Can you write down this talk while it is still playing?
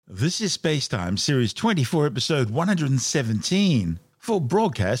This is Spacetime, Series 24, Episode 117, for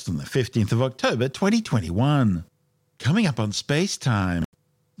broadcast on the 15th of October 2021. Coming up on Spacetime,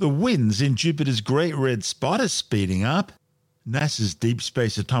 the winds in Jupiter's Great Red Spot are speeding up, NASA's Deep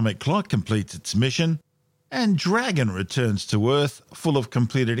Space Atomic Clock completes its mission, and Dragon returns to Earth full of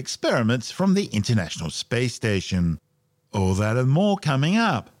completed experiments from the International Space Station. All that and more coming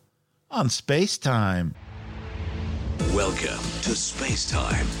up on Spacetime. Welcome to Space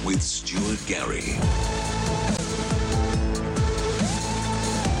Time with Stuart Gary.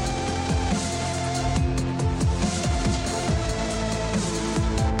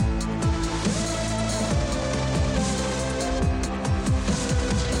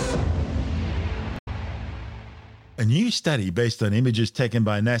 A new study based on images taken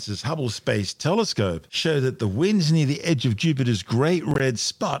by NASA's Hubble Space Telescope showed that the winds near the edge of Jupiter's Great Red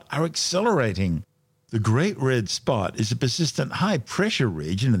Spot are accelerating. The Great Red Spot is a persistent high-pressure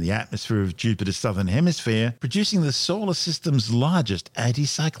region in the atmosphere of Jupiter's southern hemisphere, producing the solar system's largest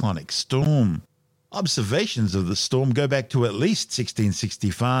anticyclonic storm. Observations of the storm go back to at least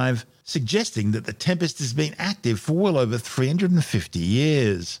 1665, suggesting that the tempest has been active for well over 350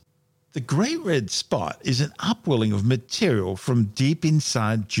 years. The Great Red Spot is an upwelling of material from deep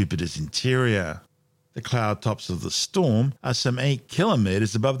inside Jupiter's interior. The cloud tops of the storm are some 8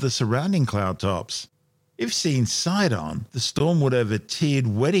 kilometers above the surrounding cloud tops. If seen side-on, the storm would have a tiered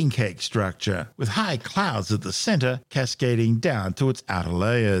wedding cake structure, with high clouds at the center cascading down to its outer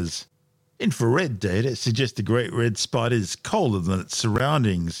layers. Infrared data suggests the Great Red Spot is colder than its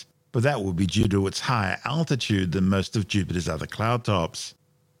surroundings, but that would be due to its higher altitude than most of Jupiter's other cloud tops.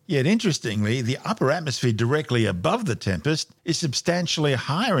 Yet interestingly, the upper atmosphere directly above the tempest is substantially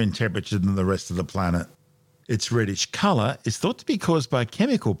higher in temperature than the rest of the planet. Its reddish color is thought to be caused by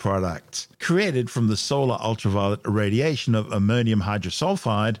chemical products created from the solar ultraviolet irradiation of ammonium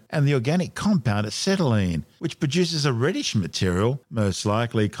hydrosulfide and the organic compound acetylene, which produces a reddish material, most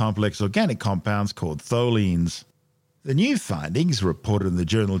likely complex organic compounds called tholins. The new findings, reported in the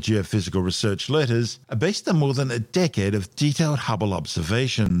journal Geophysical Research Letters, are based on more than a decade of detailed Hubble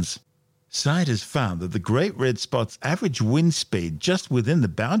observations. Scientists found that the Great Red Spot's average wind speed just within the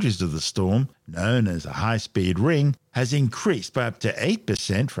boundaries of the storm, known as a high-speed ring, has increased by up to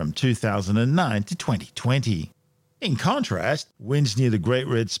 8% from 2009 to 2020. In contrast, winds near the Great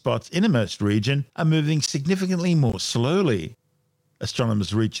Red Spot's innermost region are moving significantly more slowly.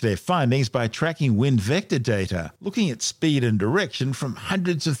 Astronomers reached their findings by tracking wind vector data, looking at speed and direction from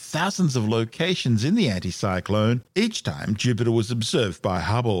hundreds of thousands of locations in the anticyclone each time Jupiter was observed by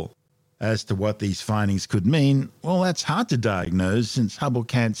Hubble. As to what these findings could mean, well, that's hard to diagnose since Hubble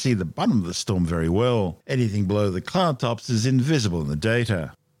can't see the bottom of the storm very well. Anything below the cloud tops is invisible in the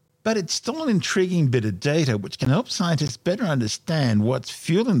data. But it's still an intriguing bit of data which can help scientists better understand what's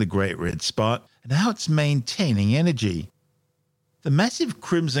fueling the Great Red Spot and how it's maintaining energy. The massive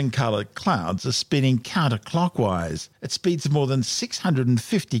crimson-coloured clouds are spinning counterclockwise at speeds of more than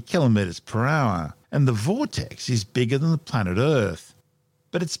 650 kilometers per hour, and the vortex is bigger than the planet Earth.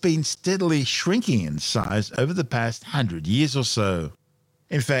 But it's been steadily shrinking in size over the past 100 years or so.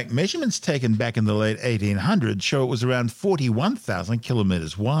 In fact, measurements taken back in the late 1800s show it was around 41,000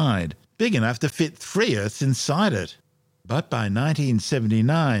 kilometers wide, big enough to fit 3 Earths inside it. But by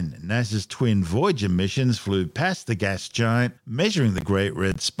 1979, NASA's twin Voyager missions flew past the gas giant, measuring the Great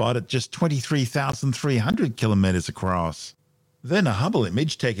Red Spot at just 23,300 kilometers across. Then a Hubble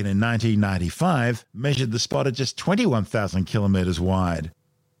image taken in 1995 measured the spot at just 21,000 kilometers wide.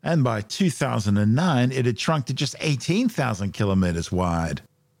 And by 2009, it had shrunk to just 18,000 kilometers wide.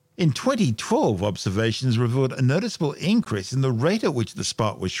 In 2012, observations revealed a noticeable increase in the rate at which the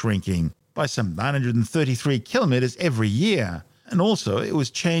spot was shrinking, by some 933 kilometers every year, and also it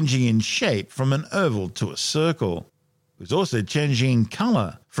was changing in shape from an oval to a circle. It was also changing in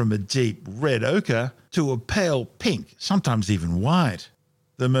color from a deep red ochre to a pale pink, sometimes even white.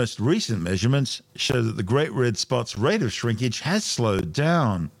 The most recent measurements show that the Great Red Spot's rate of shrinkage has slowed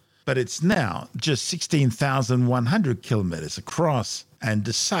down, but it's now just 16,100 kilometers across and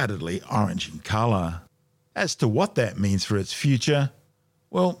decidedly orange in color. As to what that means for its future,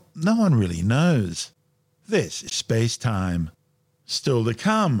 well, no one really knows. This is Space Time. Still to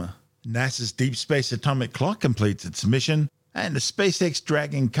come, NASA's Deep Space Atomic Clock completes its mission, and a SpaceX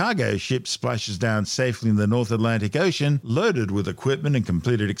Dragon cargo ship splashes down safely in the North Atlantic Ocean, loaded with equipment and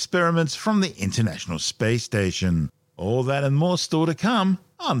completed experiments from the International Space Station. All that and more still to come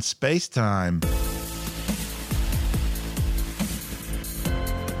on Space Time.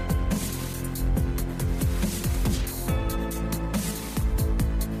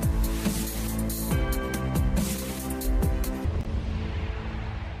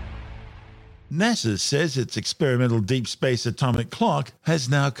 NASA says its experimental deep space atomic clock has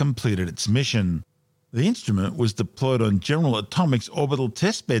now completed its mission. The instrument was deployed on General Atomics Orbital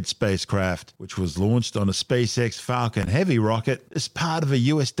Testbed spacecraft, which was launched on a SpaceX Falcon Heavy rocket as part of a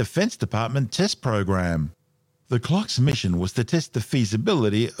U.S. Defense Department test program. The clock's mission was to test the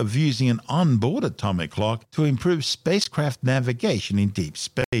feasibility of using an onboard atomic clock to improve spacecraft navigation in deep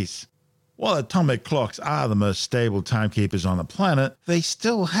space. While atomic clocks are the most stable timekeepers on the planet, they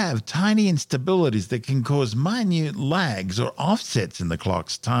still have tiny instabilities that can cause minute lags or offsets in the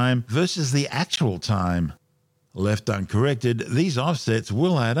clock's time versus the actual time. Left uncorrected, these offsets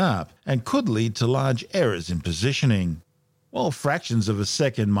will add up and could lead to large errors in positioning. While fractions of a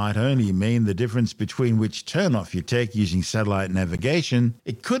second might only mean the difference between which turn-off you take using satellite navigation,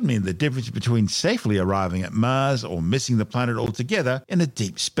 it could mean the difference between safely arriving at Mars or missing the planet altogether in a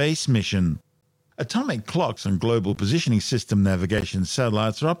deep space mission. Atomic clocks on Global Positioning System navigation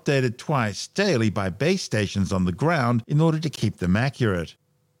satellites are updated twice daily by base stations on the ground in order to keep them accurate.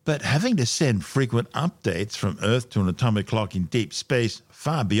 But having to send frequent updates from Earth to an atomic clock in deep space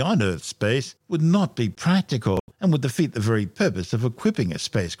far beyond Earth space would not be practical and would defeat the very purpose of equipping a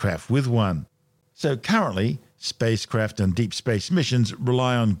spacecraft with one. So currently, spacecraft on deep space missions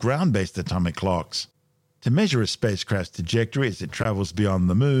rely on ground-based atomic clocks. To measure a spacecraft's trajectory as it travels beyond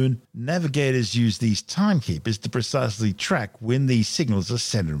the moon, navigators use these timekeepers to precisely track when these signals are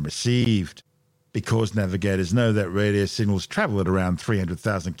sent and received. Because navigators know that radio signals travel at around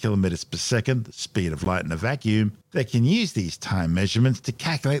 300,000 kilometers per second, the speed of light in a vacuum, they can use these time measurements to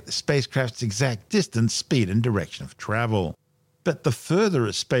calculate the spacecraft's exact distance, speed, and direction of travel. But the further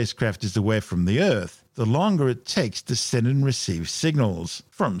a spacecraft is away from the Earth, the longer it takes to send and receive signals,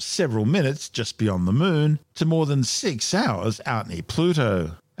 from several minutes just beyond the moon to more than 6 hours out near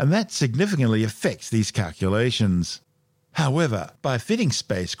Pluto. And that significantly affects these calculations. However, by fitting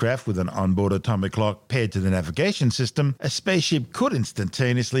spacecraft with an onboard atomic clock paired to the navigation system, a spaceship could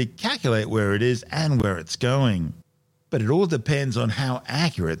instantaneously calculate where it is and where it's going. But it all depends on how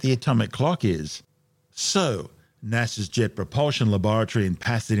accurate the atomic clock is. So, NASA's Jet Propulsion Laboratory in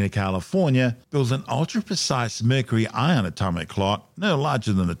Pasadena, California, built an ultra-precise mercury ion atomic clock no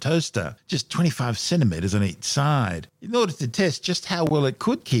larger than a toaster, just 25 centimeters on each side, in order to test just how well it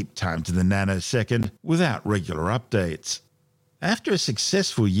could keep time to the nanosecond without regular updates. After a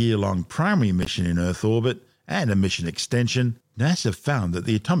successful year-long primary mission in Earth orbit and a mission extension, NASA found that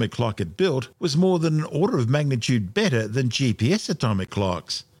the atomic clock it built was more than an order of magnitude better than GPS atomic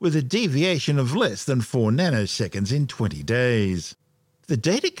clocks, with a deviation of less than 4 nanoseconds in 20 days. The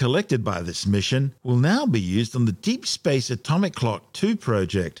data collected by this mission will now be used on the Deep Space Atomic Clock 2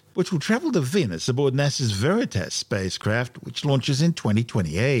 project, which will travel to Venus aboard NASA's Veritas spacecraft, which launches in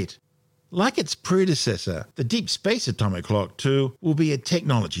 2028. Like its predecessor, the Deep Space Atomic Clock 2 will be a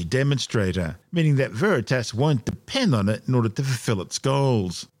technology demonstrator, meaning that Veritas won't depend on it in order to fulfill its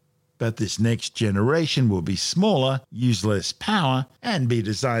goals. But this next generation will be smaller, use less power, and be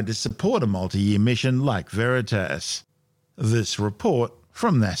designed to support a multi-year mission like Veritas. This report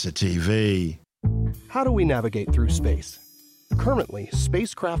from NASA TV. How do we navigate through space? Currently,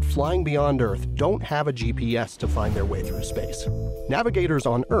 spacecraft flying beyond Earth don't have a GPS to find their way through space. Navigators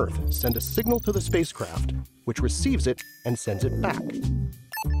on Earth send a signal to the spacecraft, which receives it and sends it back.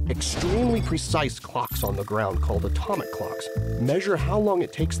 Extremely precise clocks on the ground, called atomic clocks, measure how long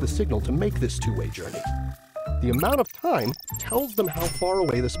it takes the signal to make this two-way journey. The amount of time tells them how far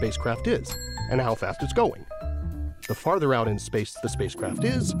away the spacecraft is and how fast it's going. The farther out in space the spacecraft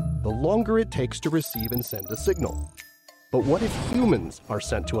is, the longer it takes to receive and send a signal. But what if humans are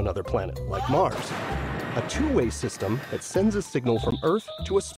sent to another planet, like Mars? A two-way system that sends a signal from Earth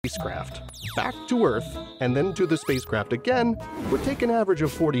to a spacecraft, back to Earth, and then to the spacecraft again would take an average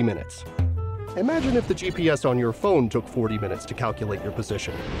of 40 minutes. Imagine if the GPS on your phone took 40 minutes to calculate your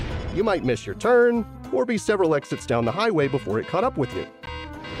position. You might miss your turn, or be several exits down the highway before it caught up with you.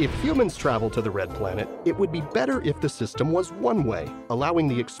 If humans travel to the Red Planet, it would be better if the system was one-way, allowing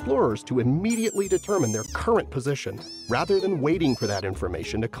the explorers to immediately determine their current position, rather than waiting for that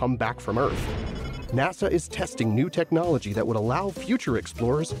information to come back from Earth. NASA is testing new technology that would allow future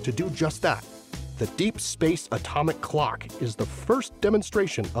explorers to do just that. The Deep Space Atomic Clock is the first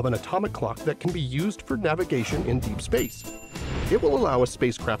demonstration of an atomic clock that can be used for navigation in deep space. It will allow a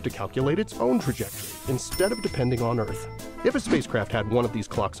spacecraft to calculate its own trajectory instead of depending on Earth. If a spacecraft had one of these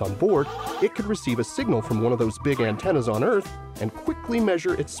clocks on board, it could receive a signal from one of those big antennas on Earth and quickly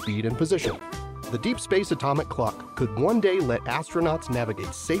measure its speed and position. The Deep Space Atomic Clock could one day let astronauts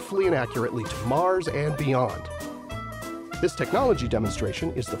navigate safely and accurately to Mars and beyond. This technology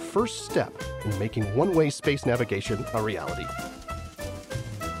demonstration is the first step in making one-way space navigation a reality.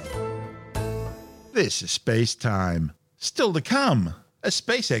 This is Space Time. Still to come, a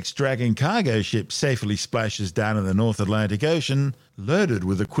SpaceX Dragon cargo ship safely splashes down in the North Atlantic Ocean, loaded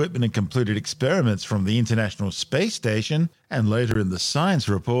with equipment and completed experiments from the International Space Station, and later in the science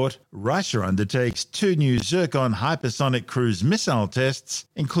report, Russia undertakes 2 new Zircon hypersonic cruise missile tests,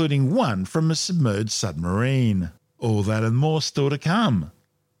 including one from a submerged submarine. All that and more still to come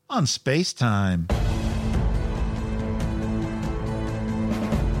on Space Time.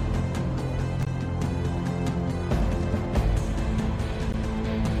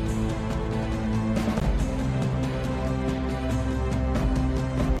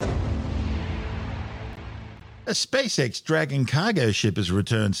 A SpaceX Dragon cargo ship has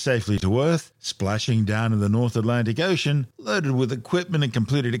returned safely to Earth, splashing down in the North Atlantic Ocean, loaded with equipment and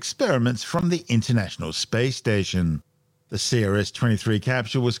completed experiments from the International Space Station. The CRS-23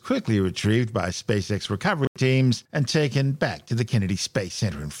 capsule was quickly retrieved by SpaceX recovery teams and taken back to the Kennedy Space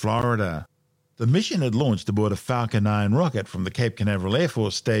Center in Florida. The mission had launched aboard a Falcon 9 rocket from the Cape Canaveral Air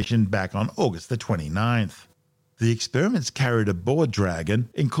Force Station back on August the 29th. The experiments carried aboard Dragon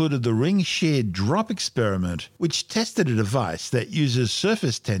included the ring shear drop experiment, which tested a device that uses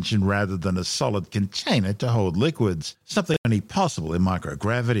surface tension rather than a solid container to hold liquids, something only possible in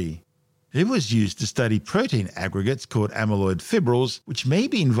microgravity. It was used to study protein aggregates called amyloid fibrils, which may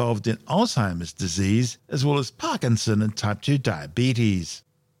be involved in Alzheimer's disease, as well as Parkinson and type 2 diabetes.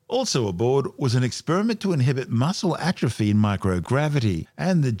 Also aboard was an experiment to inhibit muscle atrophy in microgravity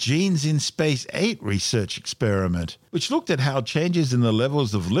and the Genes in Space 8 research experiment, which looked at how changes in the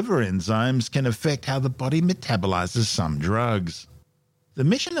levels of liver enzymes can affect how the body metabolizes some drugs. The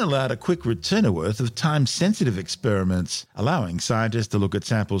mission allowed a quick return to Earth of time-sensitive experiments, allowing scientists to look at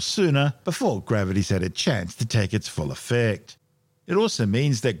samples sooner before gravity's had a chance to take its full effect. It also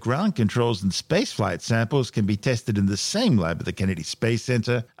means that ground controls and spaceflight samples can be tested in the same lab at the Kennedy Space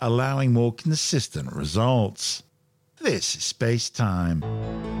Center, allowing more consistent results. This is Space Time.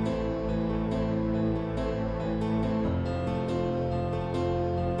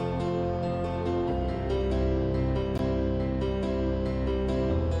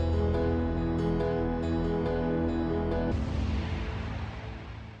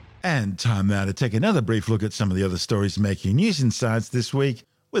 And time now to take another brief look at some of the other stories making news in science this week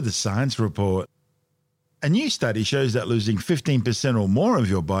with the Science Report. A new study shows that losing 15% or more of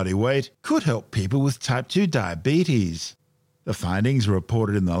your body weight could help people with type 2 diabetes. The findings,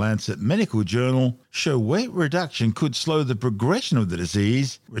 reported in the Lancet Medical Journal, show weight reduction could slow the progression of the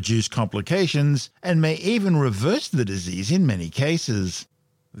disease, reduce complications, and may even reverse the disease in many cases.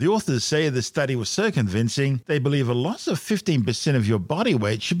 The authors say the study was so convincing, they believe a loss of 15% of your body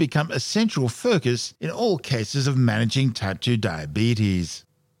weight should become a central focus in all cases of managing type 2 diabetes.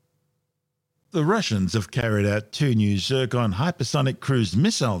 The Russians have carried out 2 new Zircon hypersonic cruise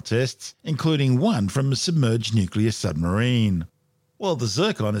missile tests, including one from a submerged nuclear submarine. While the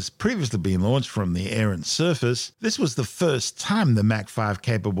Zircon has previously been launched from the air and surface, this was the first time the Mach 5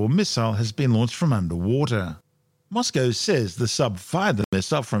 capable missile has been launched from underwater. Moscow says the sub fired the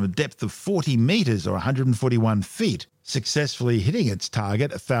missile from a depth of 40 meters or 141 feet, successfully hitting its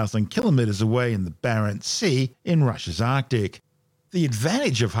target 1,000 kilometers away in the Barents Sea in Russia's Arctic. The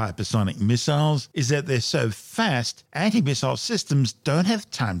advantage of hypersonic missiles is that they're so fast, anti-missile systems don't have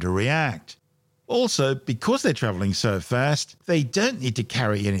time to react. Also, because they're traveling so fast, they don't need to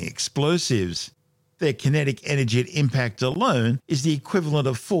carry any explosives. Their kinetic energy at impact alone is the equivalent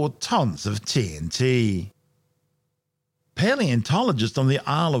of 4 tons of TNT. Paleontologists on the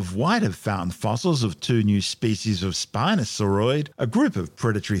Isle of Wight have found fossils of 2 new species of Spinosauroid, a group of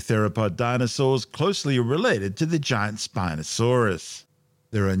predatory theropod dinosaurs closely related to the giant Spinosaurus.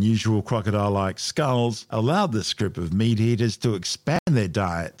 Their unusual crocodile-like skulls allowed this group of meat-eaters to expand their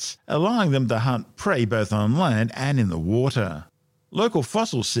diets, allowing them to hunt prey both on land and in the water. Local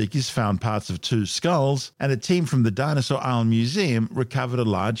fossil seekers found parts of 2 skulls, and a team from the Dinosaur Isle Museum recovered a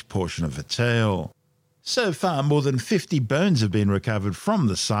large portion of a tail. So far, more than 50 bones have been recovered from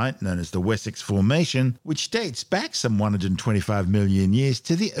the site known as the Wessex Formation, which dates back some 125 million years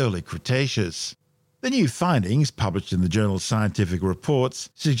to the early Cretaceous. The new findings, published in the journal Scientific Reports,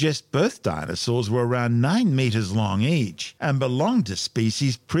 suggest both dinosaurs were around 9 meters long each and belonged to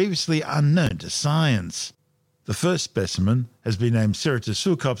species previously unknown to science. The first specimen has been named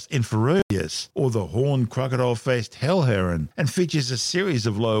Ceratosaucops inferiorus, or the horned crocodile-faced hell heron, and features a series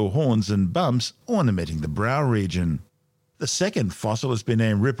of low horns and bumps ornamenting the brow region. The second fossil has been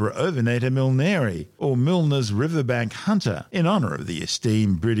named Ripper overnator milneri, or Milner's riverbank hunter, in honour of the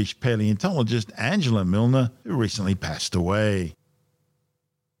esteemed British paleontologist Angela Milner, who recently passed away.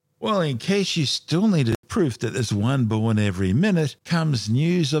 Well, in case you still needed proof that there's one born every minute, comes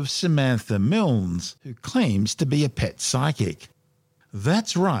news of Samantha Milnes, who claims to be a pet psychic.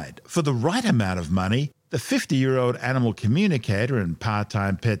 That's right. For the right amount of money, the 50-year-old animal communicator and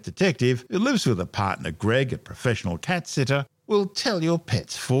part-time pet detective who lives with a partner, Greg, a professional cat sitter, will tell your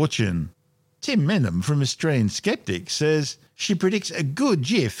pet's fortune. Tim Menham from Australian Skeptics says she predicts a good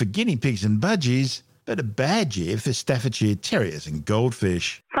year for guinea pigs and budgies, but a bad year for Staffordshire Terriers and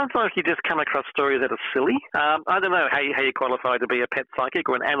goldfish. Sometimes you just come across stories that are silly. I don't know how you qualify to be a pet psychic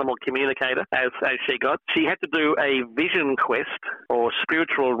or an animal communicator, as she got. She had to do a vision quest or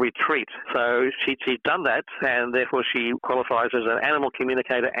spiritual retreat. So she'd done that, and therefore she qualifies as an animal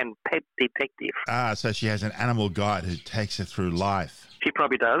communicator and pet detective. So she has an animal guide who takes her through life. She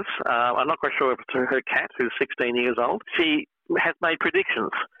probably does. I'm not quite sure if it's her cat, who's 16 years old. She has made predictions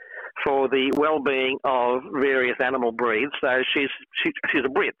for the well-being of various animal breeds. So she's a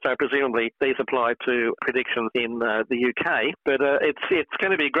Brit, so presumably these apply to predictions in the UK. But it's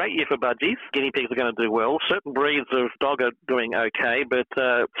going to be a great year for budgies. Guinea pigs are going to do well. Certain breeds of dog are doing okay, but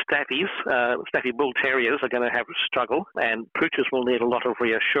Staffy Bull Terriers are going to have a struggle, and pooches will need a lot of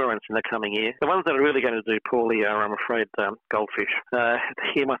reassurance in the coming year. The ones that are really going to do poorly are, I'm afraid, goldfish.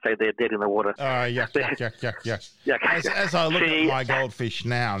 You might say they're dead in the water. Yuck. As I look at my goldfish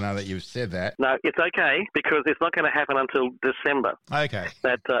now that you've said that. No, it's okay, because it's not going to happen until December. Okay.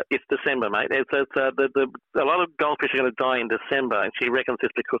 It's December, mate. A lot of goldfish are going to die in December, and she reckons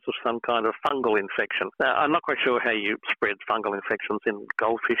it's because of some kind of fungal infection. Now, I'm not quite sure how you spread fungal infections in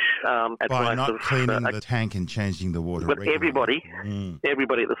goldfish. By not cleaning the tank and changing the water. But regularly.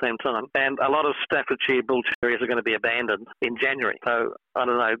 everybody at the same time. And a lot of Staffordshire Bull Terriers are going to be abandoned in January. So, I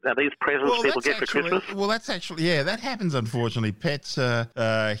don't know, are these presents people get for Christmas? Well, that's actually, that happens, unfortunately. Pets,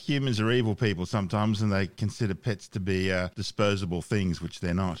 humans are evil people sometimes, and they consider pets to be disposable things, which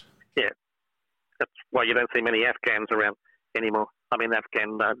they're not. Yeah. That's why you don't see many Afghans around anymore. I mean,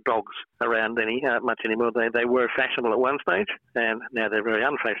 Afghan dogs around much anymore. They were fashionable at one stage, and now they're very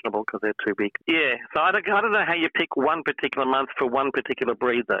unfashionable because they're too big. Yeah, so I don't know how you pick one particular month for one particular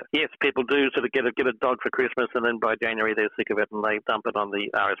breed, though. Yes, people do sort of get a dog for Christmas, and then by January they're sick of it and they dump it on the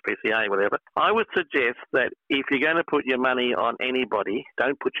RSPCA, whatever. I would suggest that if you're going to put your money on anybody,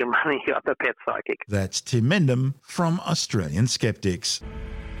 don't put your money on the pet psychic. That's Tim Menham from Australian Skeptics.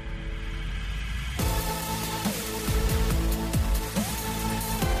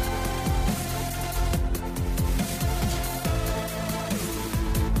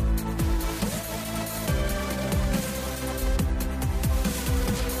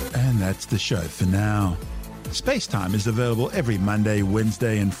 And that's the show for now. Spacetime is available every Monday,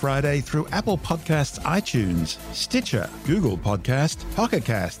 Wednesday and Friday through Apple Podcasts, iTunes, Stitcher, Google Podcast, Pocket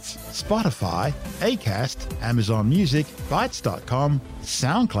Casts, Spotify, Acast, Amazon Music, Bytes.com,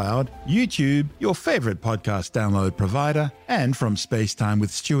 SoundCloud, YouTube, your favourite podcast download provider, and from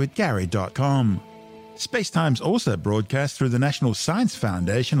spacetimewithstuartgary.com. Spacetime's also broadcast through the National Science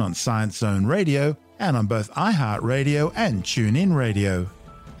Foundation on Science Zone Radio and on both iHeartRadio and TuneIn Radio.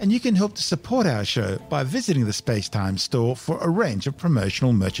 And you can help to support our show by visiting the Spacetime store for a range of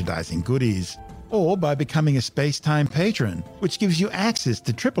promotional merchandising goodies, or by becoming a Spacetime patron, which gives you access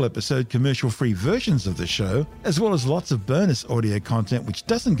to triple-episode commercial-free versions of the show, as well as lots of bonus audio content which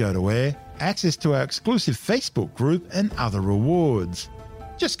doesn't go to air, access to our exclusive Facebook group, and other rewards.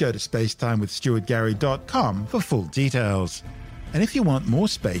 Just go to spacetimewithstuartgary.com for full details. And if you want more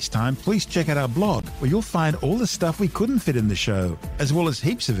space time, please check out our blog, where you'll find all the stuff we couldn't fit in the show, as well as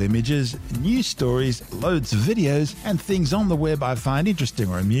heaps of images, news stories, loads of videos, and things on the web I find interesting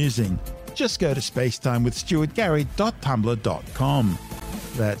or amusing. Just go to spacetimewithstuartgary.tumblr.com.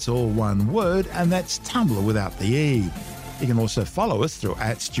 That's all one word, and that's Tumblr without the E. You can also follow us through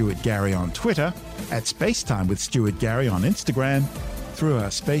 @StuartGary on Twitter, @SpaceTimeWithStuartGary on Instagram, through our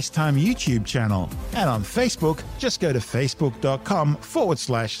Spacetime YouTube channel, and on Facebook, just go to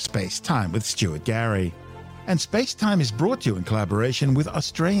facebook.com/Spacetime with Stuart Gary. And Spacetime is brought to you in collaboration with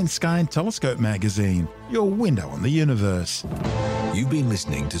Australian Sky and Telescope magazine, your window on the universe. You've been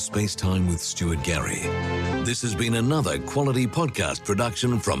listening to Spacetime with Stuart Gary. This has been another quality podcast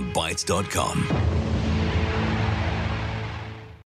production from Bytes.com.